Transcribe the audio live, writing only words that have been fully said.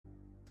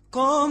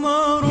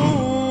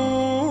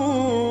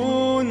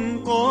قمرون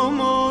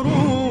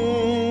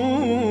قمرون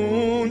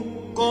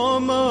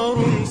قمر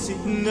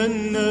سيدنا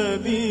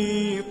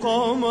النبي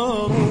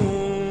قمرون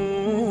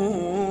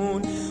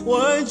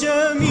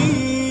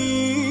وجميل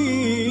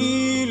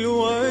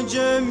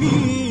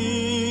وجميل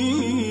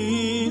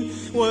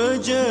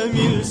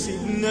وجميل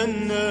سيدنا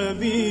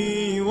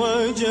النبي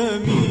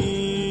وجميل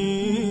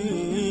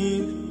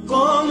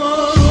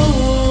قمرون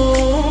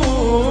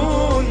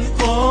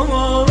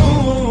قمرون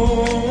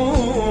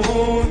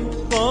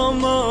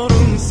قمر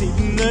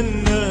سيدنا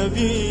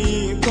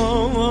النبي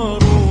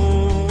قمرون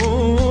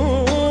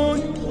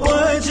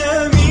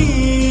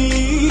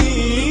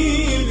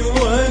وجميل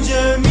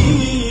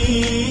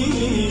وجميل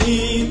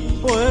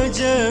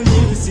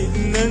وجميل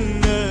سيدنا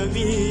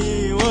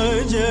النبي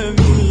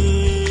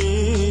وجميل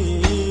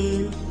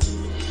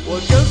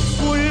وكف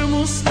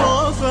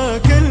المصطفى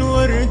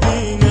كالورد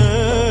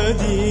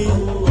نادي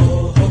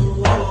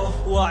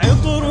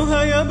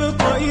وعطرها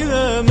يبقى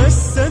إذا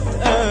مست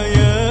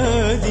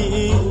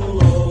أيادي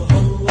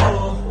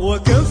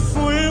وكف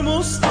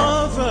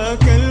المصطفى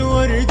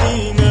كالورد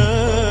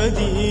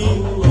نادي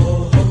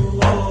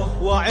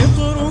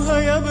وعطرها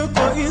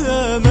يبقى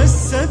إذا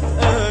مست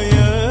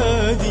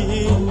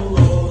أيادي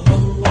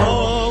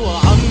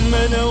وعم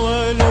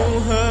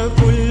نوالها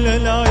كل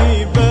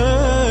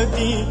العباد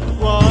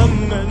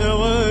وعم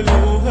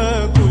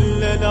نوالها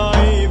كل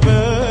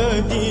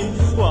العباد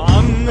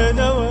وعم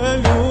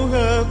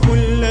نوالها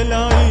كل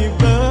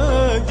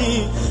العباد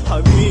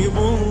حبيب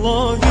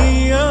الله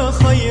يا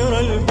خير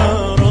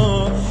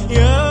البراء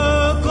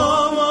يا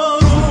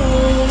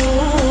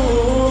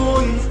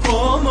قمرون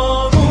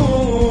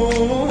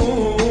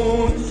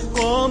قمرون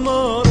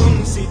قمر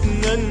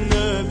سيدنا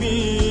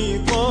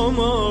النبي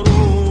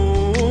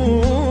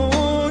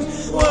قمرون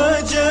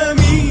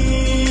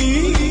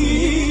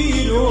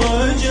وجميل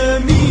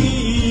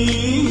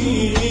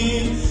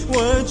وجميل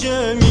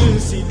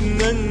وجميل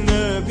سيدنا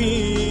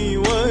النبي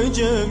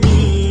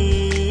وجميل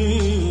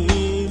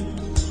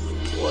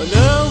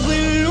ولا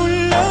ظل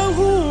له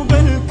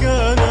بل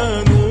كان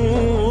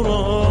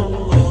نورا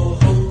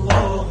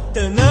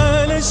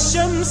تنال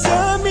الشمس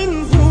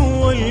منه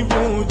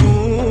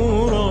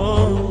والبدورا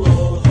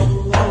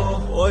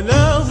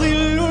ولا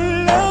ظل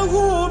له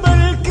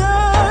بل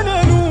كان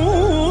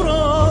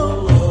نورا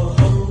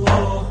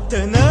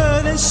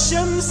تنال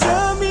الشمس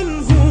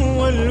منه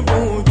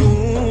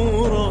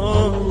والبدورا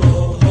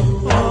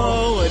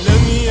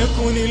ولم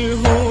يكن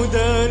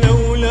الهدى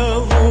لولا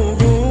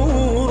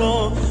ظهورا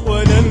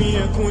ولم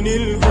يكن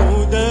الهدى